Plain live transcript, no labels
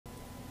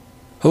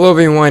Hello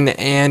everyone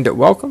and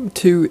welcome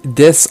to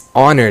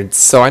Dishonored.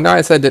 So I know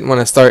I said I didn't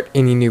want to start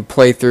any new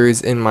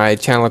playthroughs in my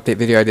channel update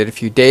video I did a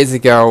few days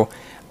ago,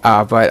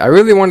 but I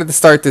really wanted to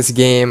start this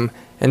game,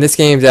 and this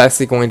game is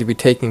actually going to be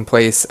taking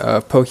place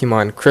of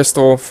Pokemon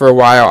Crystal for a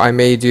while. I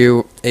may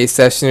do a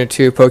session or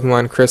two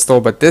Pokemon Crystal,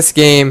 but this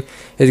game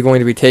is going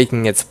to be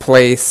taking its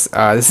place.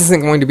 This isn't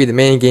going to be the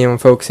main game I'm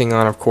focusing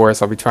on, of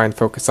course. I'll be trying to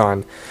focus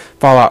on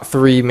Fallout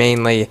 3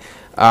 mainly.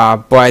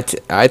 But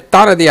I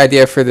thought of the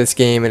idea for this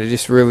game, and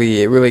it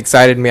really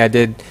excited me. I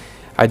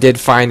did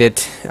find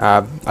it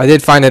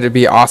it'd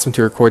be awesome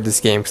to record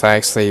this game because I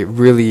actually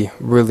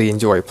really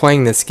enjoy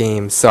playing this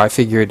game. So I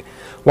figured,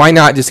 why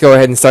not just go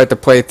ahead and start the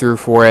playthrough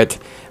for it?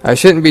 It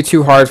shouldn't be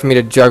too hard for me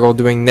to juggle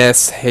doing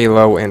this,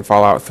 Halo, and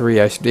Fallout 3.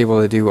 I should be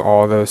able to do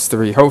all those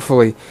three,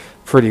 hopefully,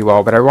 pretty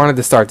well. But I wanted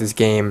to start this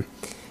game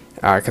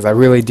because I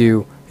really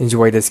do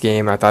enjoy this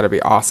game. I thought it'd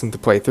be awesome to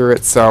play through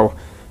it. So,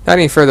 without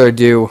any further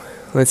ado,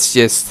 let's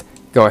just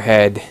go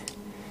ahead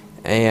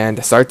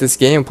and start this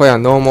game. Play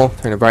on normal,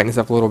 turn the brightness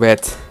up a little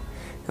bit,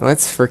 and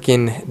let's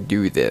freaking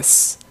do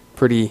this.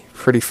 Pretty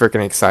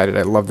freaking excited.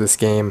 I love this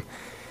game.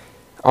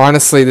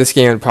 Honestly, this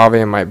game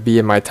probably might be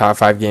in my top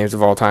 5 games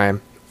of all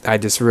time. I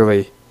just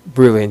really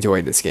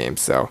enjoyed this game,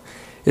 so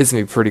it's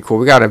gonna be pretty cool.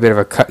 We got a bit of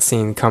a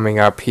cutscene coming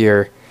up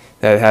here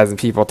that has some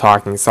people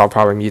talking, so I'll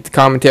probably mute the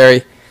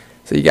commentary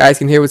so you guys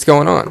can hear what's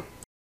going on.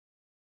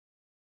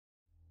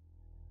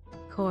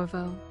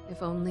 Corvo,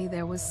 if only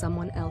there was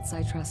someone else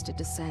I trusted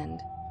to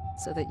send,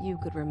 so that you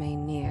could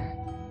remain near.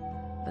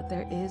 But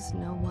there is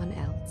no one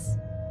else,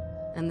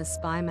 and the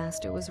Spy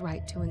Master was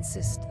right to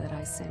insist that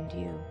I send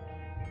you.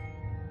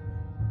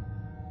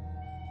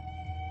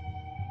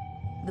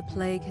 The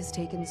plague has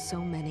taken so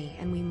many,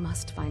 and we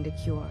must find a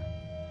cure.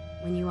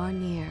 When you are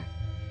near,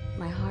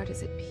 my heart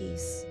is at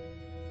peace.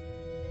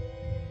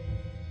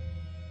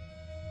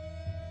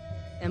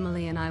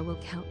 Emily and I will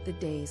count the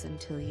days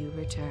until you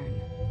return.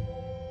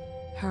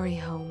 Hurry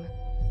home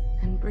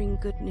and bring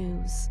good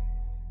news.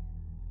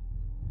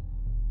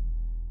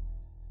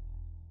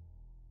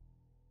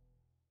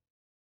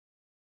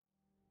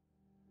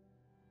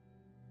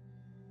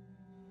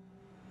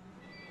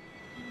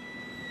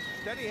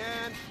 Steady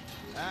hand.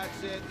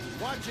 That's it.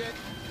 Watch it.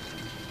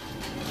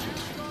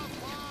 Cast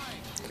off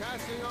line.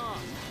 Casting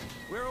off.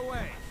 We're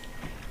away.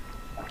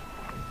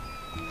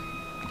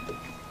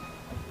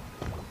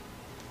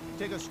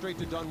 Take us straight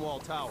to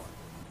Dunwall Tower.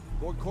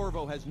 Lord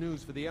Corvo has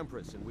news for the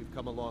Empress, and we've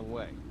come a long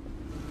way.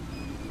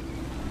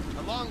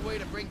 A long way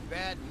to bring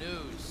bad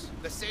news.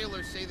 The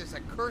sailors say there's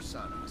a curse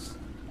on us.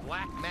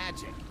 Black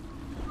magic.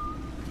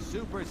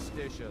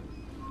 Superstition.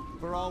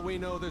 For all we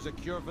know, there's a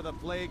cure for the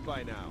plague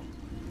by now.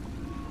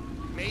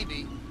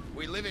 Maybe.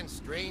 We live in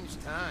strange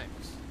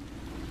times.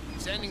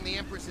 Sending the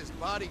Empress's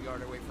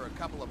bodyguard away for a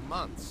couple of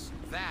months.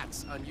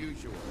 That's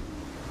unusual.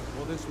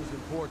 Well, this was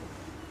important.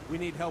 We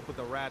need help with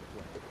the rat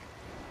plague.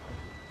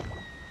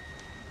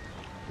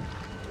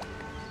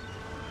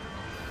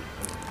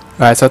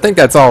 Alright, so I think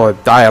that's all the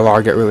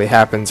dialogue that really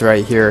happens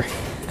right here.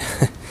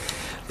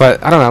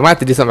 But, I don't know, I might have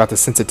to do something about the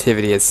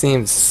sensitivity. It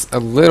seems a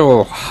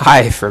little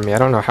high for me. I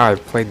don't know how I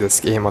played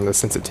this game on the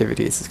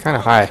sensitivities. It's kind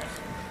of high.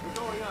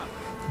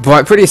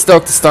 But pretty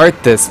stoked to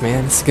start this,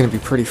 man. This is going to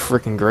be pretty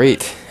freaking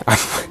great.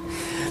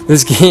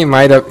 This game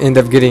might end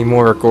up getting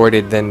more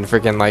recorded than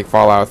freaking like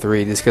Fallout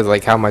 3, just because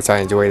like how much I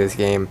enjoy this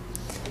game.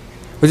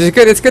 Which is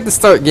good. It's good to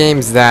start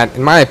games that,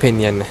 in my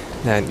opinion,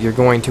 that you're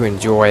going to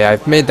enjoy.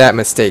 I've made that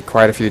mistake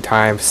quite a few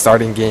times,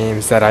 starting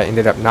games that I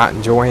ended up not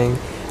enjoying.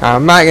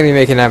 I'm not going to be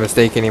making that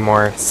mistake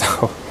anymore,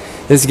 so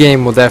this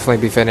game will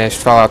definitely be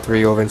finished. Fallout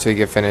 3 will eventually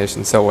get finished,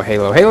 and so will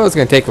Halo. Halo is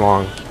going to take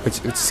long,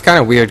 which is kind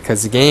of weird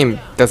because the game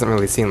doesn't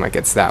really seem like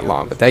it's that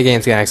long, but that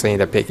game's going to actually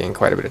end up taking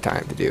quite a bit of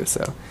time to do,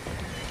 so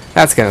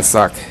that's going to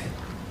suck.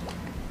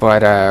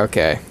 But,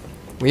 okay.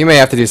 We may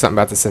have to do something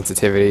about the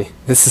sensitivity.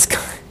 This is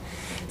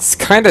it's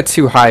kind of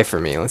too high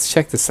for me. Let's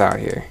check this out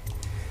here.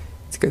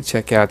 Let's go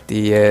check out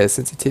the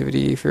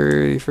sensitivity for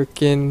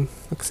freaking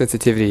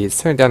sensitivity.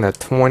 It's turned down to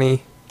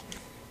 20.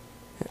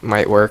 It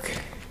might work.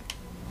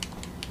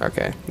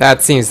 Okay,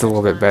 that seems a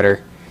little bit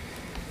better.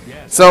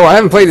 So I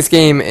haven't played this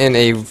game in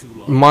a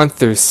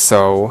month or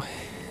so,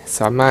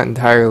 so I'm not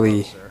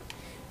entirely.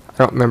 I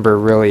don't remember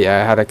really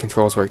how the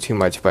controls work too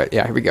much, but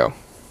yeah, here we go.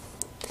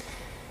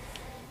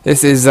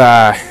 This is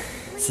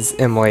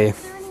Emily.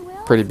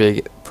 Pretty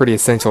big, pretty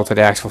essential to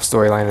the actual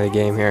storyline of the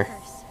game here.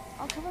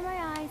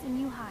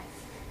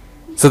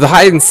 So the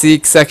hide and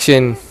seek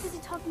section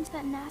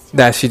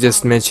that she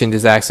just mentioned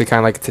is actually kind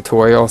of like a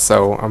tutorial,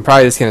 so I'm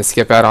probably just gonna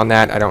skip out on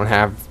that. I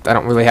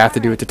don't really have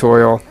to do a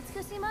tutorial.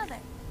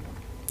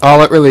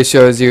 All it really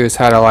shows you is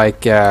how to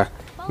like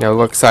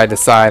look side to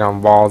side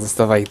on walls and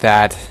stuff like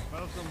that.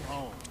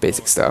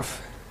 Basic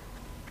stuff.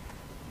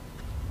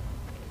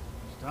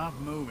 Stop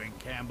moving,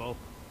 Campbell.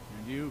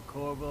 And you,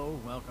 Corvo,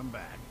 welcome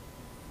back.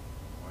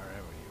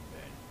 Wherever you've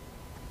been.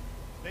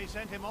 They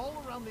sent him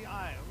all around the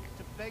Isles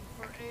to beg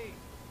for aid.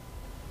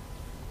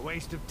 A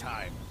waste of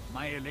time.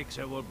 My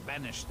elixir will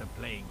banish the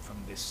plague from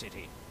this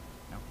city.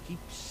 Now keep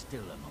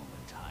still a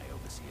moment, High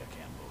Overseer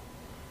Campbell.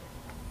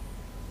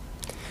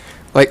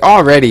 like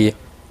already,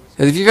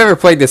 if you've ever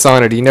played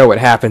Dishonored, you know what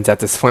happens at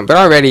this point, but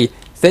already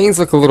things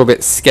look a little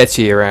bit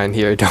sketchy around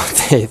here,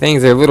 don't they?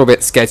 Things are a little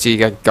bit sketchy. You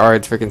got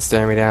guards freaking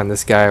staring me down.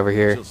 This guy over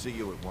here She'll see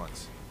you at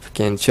once.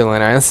 freaking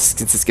chilling. Alright, let's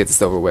just get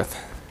this over with.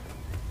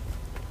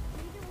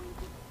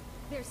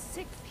 They're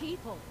sick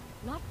people,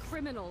 not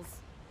criminals.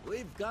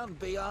 We've gone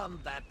beyond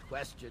that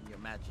question, Your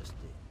Majesty.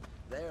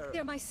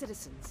 They're my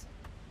citizens,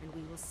 and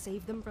we will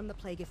save them from the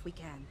plague if we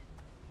can.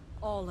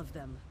 All of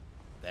them.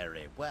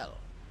 Very well.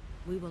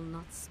 We will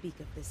not speak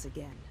of this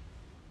again.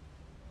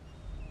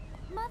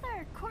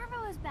 Mother,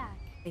 Corvo is back.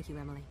 Thank you,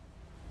 Emily.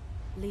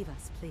 Leave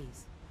us,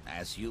 please.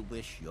 As you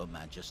wish, Your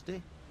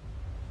Majesty.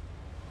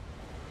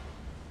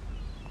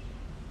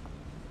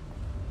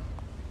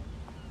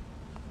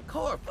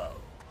 Corvo.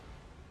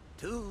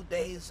 2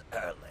 days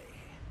early.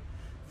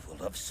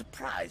 Full of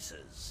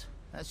surprises,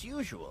 as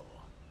usual.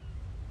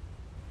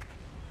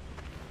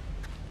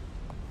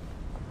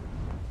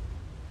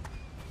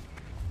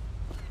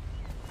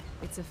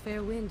 It's a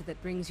fair wind that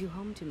brings you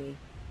home to me.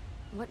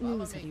 What Follow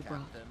news have me, you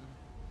brought? Captain.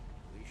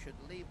 We should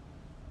leave.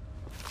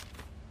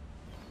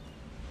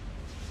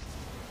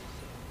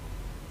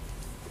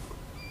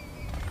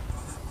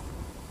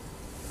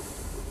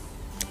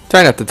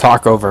 Try not to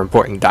talk over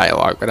important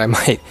dialogue, but I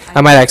might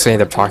actually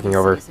end up talking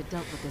over.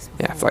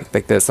 Yeah, if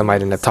like this, I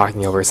might end up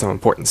talking over some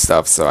important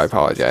stuff, so I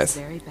apologize.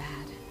 Very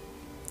bad.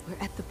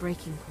 We're at the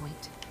breaking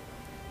point.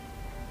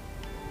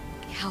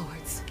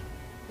 Cowards.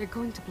 They're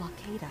going to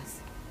blockade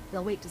us.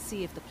 They'll wait to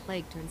see if the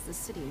plague turns the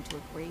city into a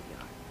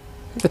graveyard.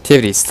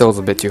 Sensitivity still is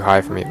a bit too high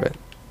for me, but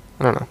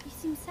I don't know. You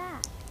seem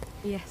sad.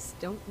 Yes,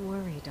 don't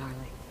worry, darling.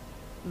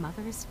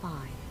 Mother is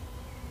fine.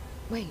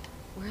 Wait,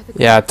 where are the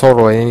Yeah,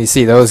 totally. And you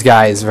see those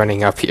guys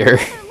running up here.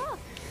 Hey, look.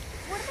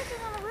 What are they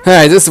doing on the roof?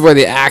 Alright, this is where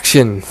the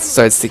action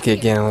starts to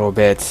kick in a little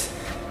bit.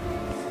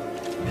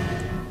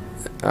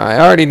 I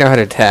already know how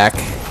to attack.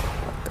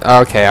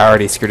 Okay, I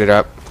already screwed it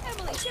up.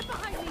 Emily, get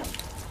behind me.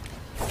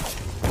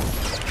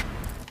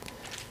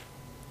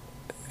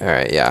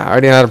 Alright, yeah, I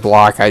already know how to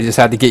block. I just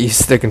had to get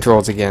used to the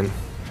controls again.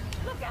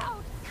 Look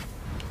out.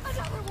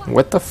 Another one.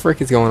 What the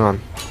frick is going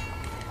on?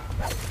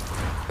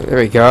 There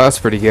we go, that's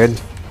pretty good.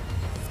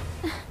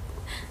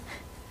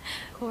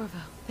 Corvo,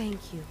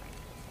 thank you.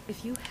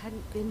 If you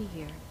hadn't been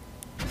here.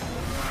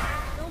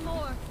 No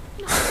more.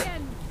 Not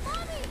again.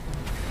 Mommy.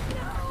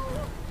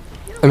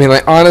 No. I mean,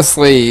 like,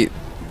 honestly,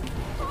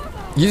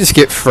 you just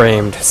get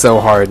framed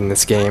so hard in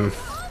this game.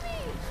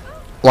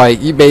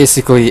 Like, you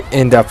basically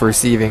end up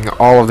receiving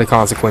all of the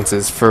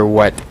consequences for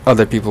what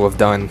other people have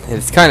done.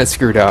 It's kind of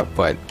screwed up,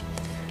 but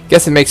I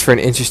guess it makes for an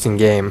interesting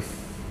game.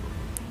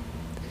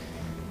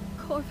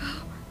 Corvo,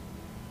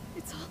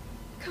 it's all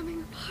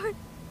coming apart.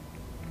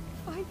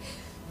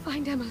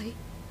 Find Emily.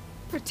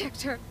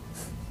 Protect her.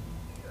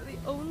 You're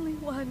the only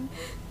one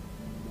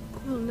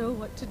who'll know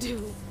what to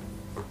do.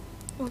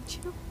 Won't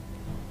you?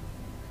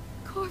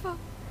 Corvo.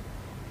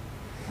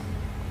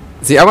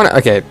 See, I want to,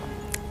 okay,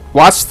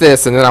 watch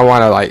this, and then I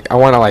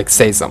want to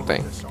say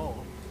something. This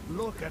all.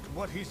 Look at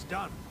what he's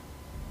done.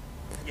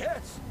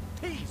 Yes,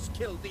 he's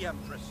killed the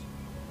Empress.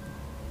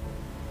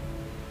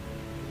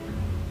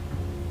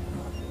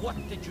 What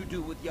did you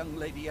do with young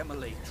Lady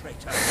Emily,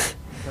 traitor?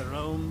 Her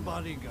own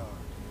bodyguard.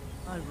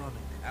 Ironic.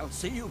 I'll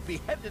see you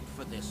beheaded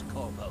for this,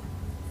 Corvo.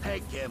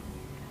 Peg him.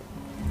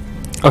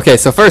 Okay,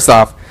 so first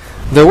off,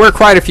 there were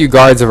quite a few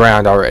guards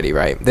around already,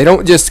 right?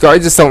 Guards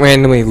just don't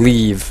randomly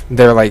leave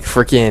their, like,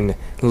 freaking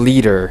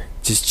leader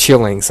just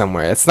chilling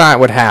somewhere. That's not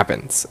what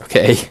happens,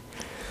 okay?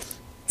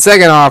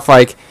 Second off,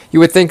 like, you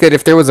would think that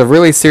if there was a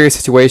really serious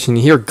situation,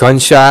 you hear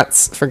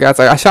gunshots, for God's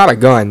sake, I shot a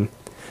gun,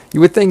 you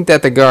would think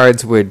that the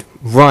guards would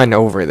run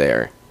over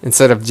there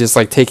instead of just,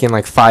 like, taking,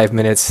 like, 5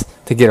 minutes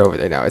to get over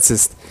there. Now, it's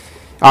just,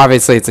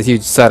 obviously, it's a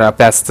huge setup.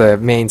 That's the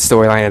main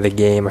storyline of the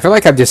game. I feel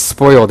like I've just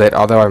spoiled it,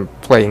 although I'm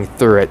playing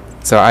through it,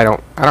 so I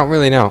don't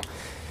really know.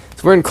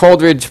 So we're in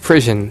Coldridge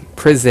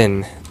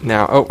prison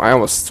now. Oh,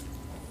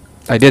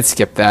 I did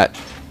skip that.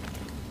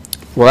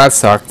 Well, that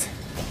sucked.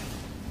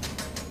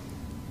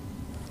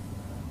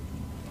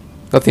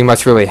 Nothing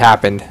much really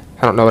happened.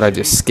 I don't know what I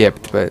just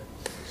skipped, but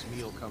This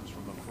meal comes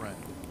from a friend.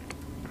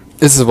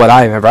 this is what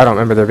I remember. I don't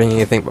remember there being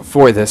anything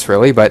before this,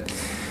 really, but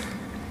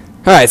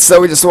alright, so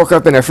we just woke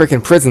up in a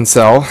freaking prison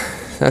cell.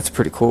 That's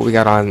pretty cool. We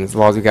got on as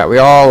well as we got. We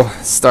all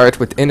start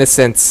with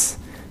innocence,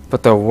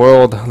 but the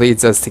world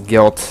leads us to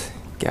guilt.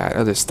 Got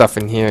other stuff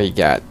in here. You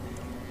got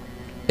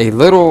a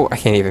little... I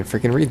can't even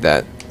freaking read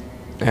that.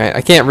 Alright,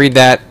 I can't read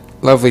that.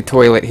 Lovely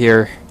toilet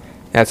here.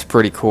 That's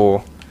pretty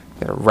cool.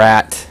 Got a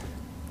rat.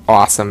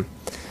 Awesome.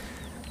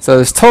 So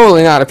there's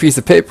totally not a piece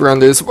of paper on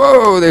this.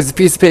 Whoa, there's a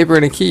piece of paper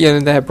and a key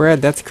under that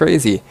bread. That's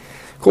crazy.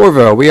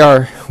 Corvo,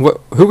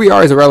 who we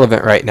are is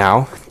irrelevant right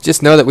now.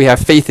 Just know that we have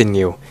faith in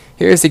you.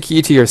 Here's the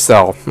key to your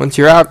cell. Once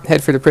you're out,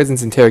 head for the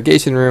prison's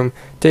interrogation room.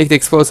 Take the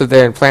explosive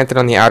there and plant it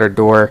on the outer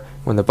door.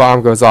 When the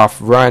bomb goes off,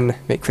 run,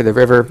 make for the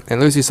river, and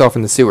lose yourself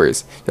in the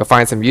sewers. You'll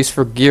find some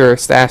useful gear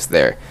stashed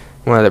there.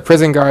 One of the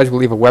prison guards will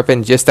leave a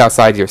weapon just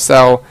outside your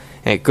cell.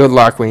 And good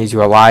luck, we need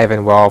you alive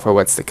and well for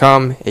what's to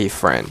come. A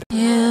friend.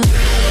 You